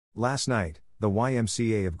Last night, the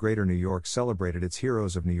YMCA of Greater New York celebrated its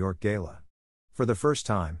Heroes of New York Gala. For the first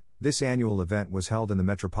time, this annual event was held in the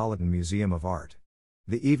Metropolitan Museum of Art.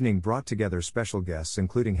 The evening brought together special guests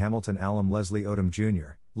including Hamilton alum Leslie Odom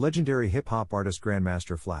Jr., legendary hip-hop artist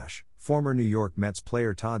Grandmaster Flash, former New York Mets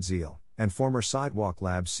player Todd Zeile, and former Sidewalk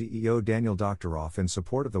Labs CEO Daniel Doctoroff in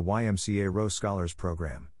support of the YMCA Rose Scholars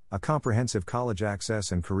Program, a comprehensive college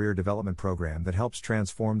access and career development program that helps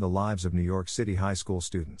transform the lives of New York City high school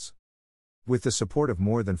students. With the support of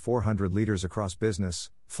more than 400 leaders across business,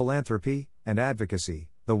 philanthropy, and advocacy,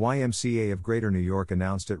 the YMCA of Greater New York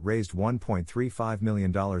announced it raised $1.35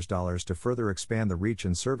 million to further expand the reach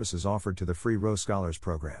and services offered to the free Rose Scholars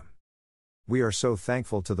Program. We are so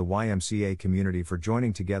thankful to the YMCA community for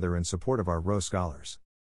joining together in support of our Rose Scholars.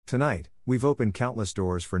 Tonight, we've opened countless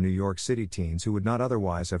doors for New York City teens who would not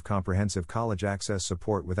otherwise have comprehensive college access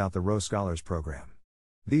support without the Rose Scholars Program.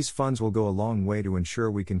 These funds will go a long way to ensure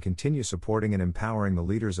we can continue supporting and empowering the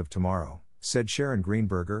leaders of tomorrow, said Sharon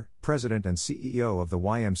Greenberger, President and CEO of the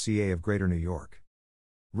YMCA of Greater New York.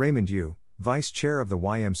 Raymond Yu, Vice Chair of the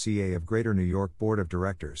YMCA of Greater New York Board of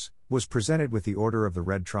Directors, was presented with the Order of the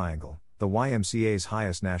Red Triangle, the YMCA's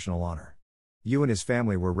highest national honor. Yu and his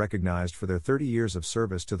family were recognized for their 30 years of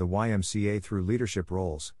service to the YMCA through leadership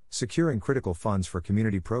roles, securing critical funds for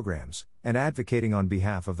community programs, and advocating on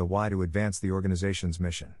behalf of the Y to advance the organization's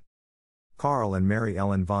mission. Carl and Mary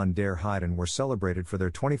Ellen von der Heyden were celebrated for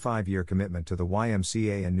their 25-year commitment to the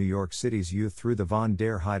YMCA and New York City's youth through the Von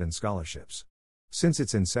der Heyden Scholarships. Since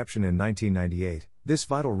its inception in 1998, this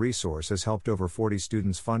vital resource has helped over 40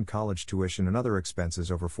 students fund college tuition and other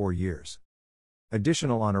expenses over 4 years.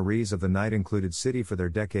 Additional honorees of the night included City for their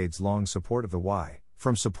decades-long support of the Y,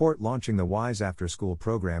 from support launching the Y's after-school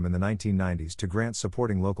program in the 1990s to grants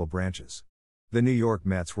supporting local branches. The New York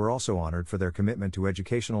Mets were also honored for their commitment to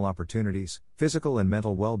educational opportunities, physical and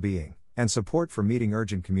mental well-being, and support for meeting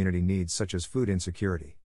urgent community needs such as food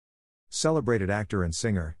insecurity. Celebrated actor and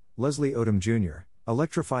singer, Leslie Odom Jr.,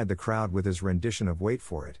 electrified the crowd with his rendition of Wait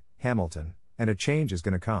For It, Hamilton, and A Change Is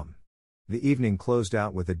Gonna Come. The evening closed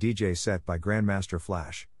out with a DJ set by Grandmaster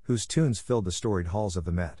Flash, whose tunes filled the storied halls of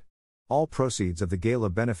the Met. All proceeds of the gala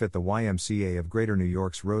benefit the YMCA of Greater New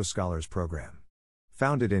York's Rose Scholars Program.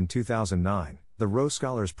 Founded in 2009, the Rose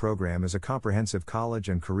Scholars Program is a comprehensive college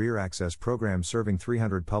and career access program serving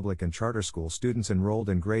 300 public and charter school students enrolled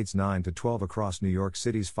in grades 9 to 12 across New York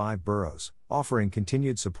City's 5 boroughs, offering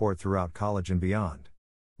continued support throughout college and beyond.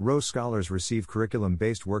 Rose Scholars receive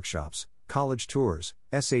curriculum-based workshops, college tours,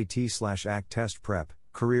 SAT/ACT test prep,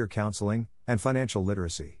 career counseling, and financial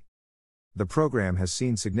literacy. The program has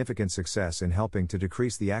seen significant success in helping to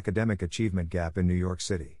decrease the academic achievement gap in New York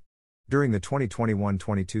City. During the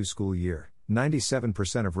 2021-22 school year,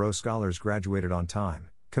 97% of Rose Scholars graduated on time,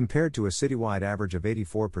 compared to a citywide average of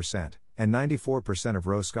 84%, and 94% of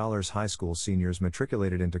Rose Scholars high school seniors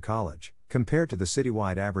matriculated into college, compared to the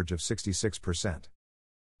citywide average of 66%.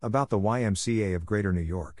 About the YMCA of Greater New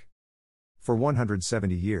York. For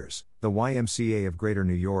 170 years, the YMCA of Greater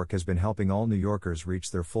New York has been helping all New Yorkers reach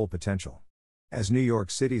their full potential. As New York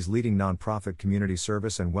City's leading nonprofit community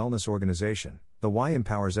service and wellness organization, the Y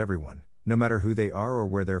empowers everyone, no matter who they are or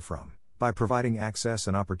where they're from, by providing access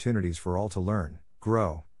and opportunities for all to learn,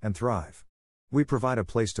 grow, and thrive. We provide a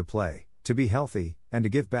place to play, to be healthy, and to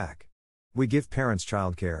give back. We give parents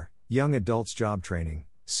childcare, young adults job training,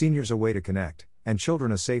 seniors a way to connect, and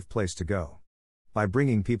children a safe place to go. By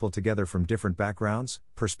bringing people together from different backgrounds,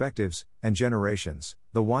 perspectives, and generations,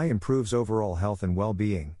 the Y improves overall health and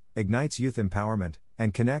well-being, ignites youth empowerment,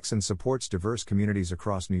 and connects and supports diverse communities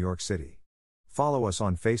across New York City. Follow us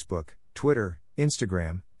on Facebook, Twitter,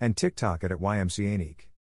 Instagram, and TikTok at YMCA Unique.